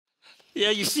Yeah,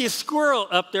 you see a squirrel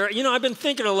up there. You know, I've been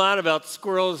thinking a lot about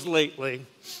squirrels lately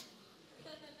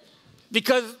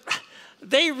because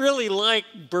they really like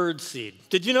birdseed.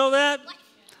 Did you know that?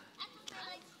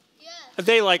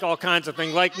 They like all kinds of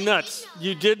things, like nuts.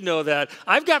 You did know that.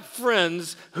 I've got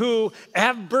friends who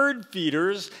have bird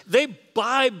feeders. They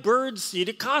buy bird seed.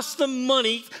 It costs them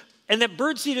money. And that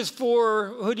bird seed is for,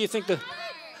 who do you think?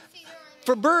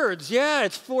 For birds. Yeah,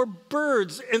 it's for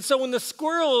birds. And so when the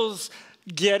squirrels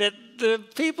get it, the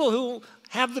people who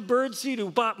have the bird seed, who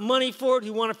bought money for it,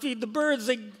 who want to feed the birds,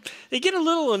 they get a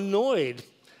little annoyed.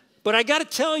 But I got to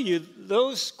tell you,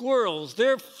 those squirrels,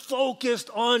 they're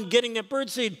focused on getting that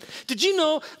birdseed. Did you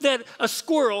know that a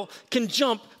squirrel can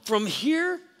jump from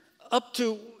here up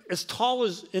to as tall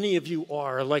as any of you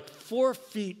are, like 4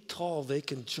 feet tall they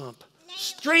can jump.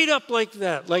 Straight up like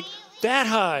that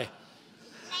high.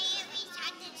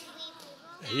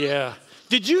 Yeah.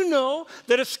 Did you know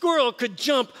that a squirrel could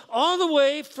jump all the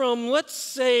way from, let's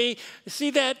say,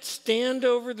 see that stand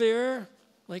over there,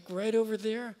 like right over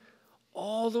there?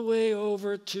 All the way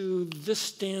over to this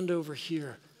stand over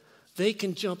here. They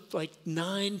can jump like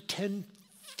 9, 10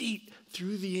 feet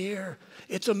through the air.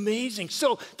 It's amazing.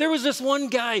 So there was this one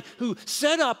guy who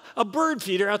set up a bird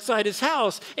feeder outside his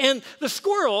house, and the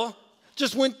squirrel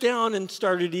just went down and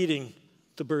started eating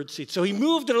the bird seed. So he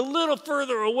moved it a little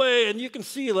further away, and you can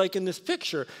see, like in this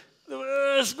picture,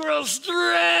 the squirrel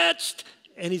stretched,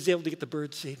 and he's able to get the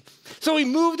bird seed. So he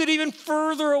moved it even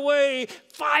further away,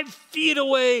 5 feet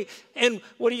away. And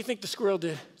what do you think the squirrel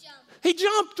did? He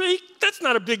jumped. That's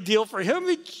not a big deal for him.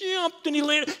 He jumped and he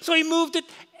landed. So he moved it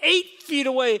 8 feet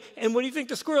away. And what do you think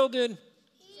the squirrel did?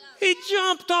 He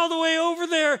jumped all the way over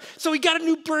there. So he got a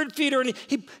new bird feeder, and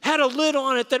he had a lid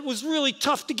on it that was really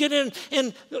tough to get in.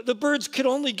 And the birds could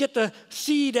only get the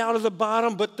seed out of the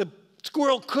bottom, but the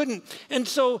squirrel couldn't. And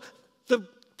so the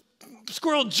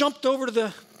squirrel jumped over to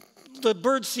the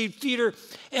birdseed feeder,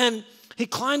 and he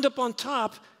climbed up on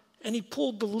top, and he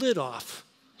pulled the lid off.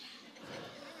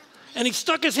 And he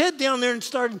stuck his head down there and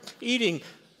started eating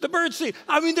the birdseed.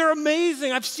 I mean, they're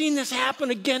amazing. I've seen this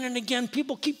happen again and again.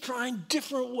 People keep trying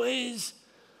different ways.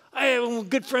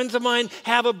 Good friends of mine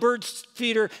have a bird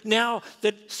feeder now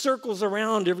that circles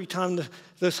around every time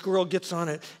the squirrel gets on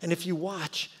it. And if you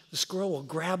watch, the squirrel will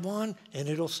grab one, and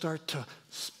it'll start to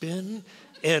spin.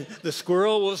 And the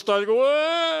squirrel will start to go,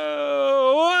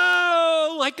 whoa,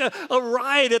 whoa, like a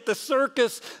ride at the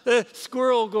circus. The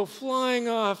squirrel will go flying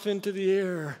off into the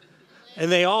air.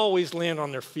 And they always land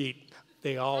on their feet.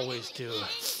 They always do.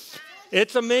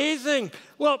 It's amazing.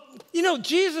 Well, you know,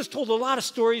 Jesus told a lot of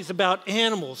stories about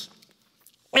animals.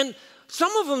 And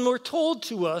some of them were told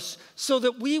to us so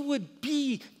that we would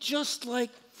be just like,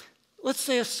 let's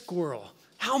say, a squirrel.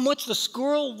 How much the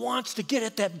squirrel wants to get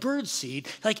at that bird seed,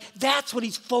 like that's what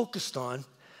he's focused on.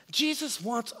 Jesus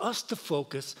wants us to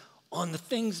focus on the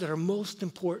things that are most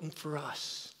important for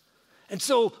us. And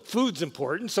so food's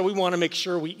important, so we want to make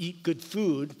sure we eat good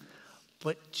food.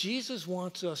 But Jesus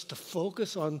wants us to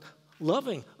focus on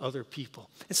loving other people.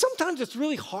 And sometimes it's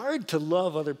really hard to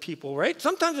love other people, right?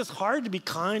 Sometimes it's hard to be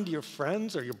kind to your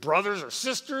friends or your brothers or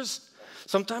sisters.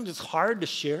 Sometimes it's hard to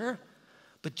share.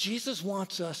 But Jesus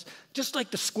wants us, just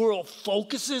like the squirrel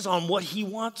focuses on what he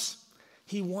wants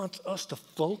us to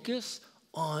focus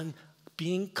on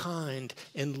being kind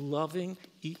and loving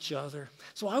each other.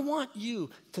 So I want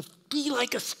you to be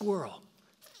like a squirrel.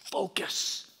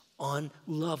 Focus on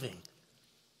loving,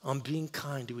 on being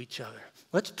kind to each other.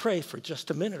 Let's pray for just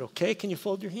a minute, okay? Can you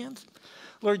fold your hands?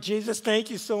 Lord Jesus, thank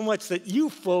you so much that you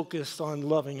focused on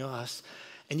loving us,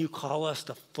 and you call us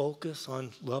to focus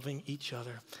on loving each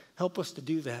other. Help us to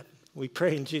do that. We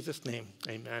pray in Jesus' name.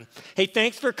 Amen. Hey,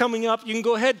 thanks for coming up. You can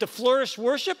go ahead to Flourish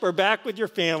Worship or back with your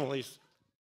families.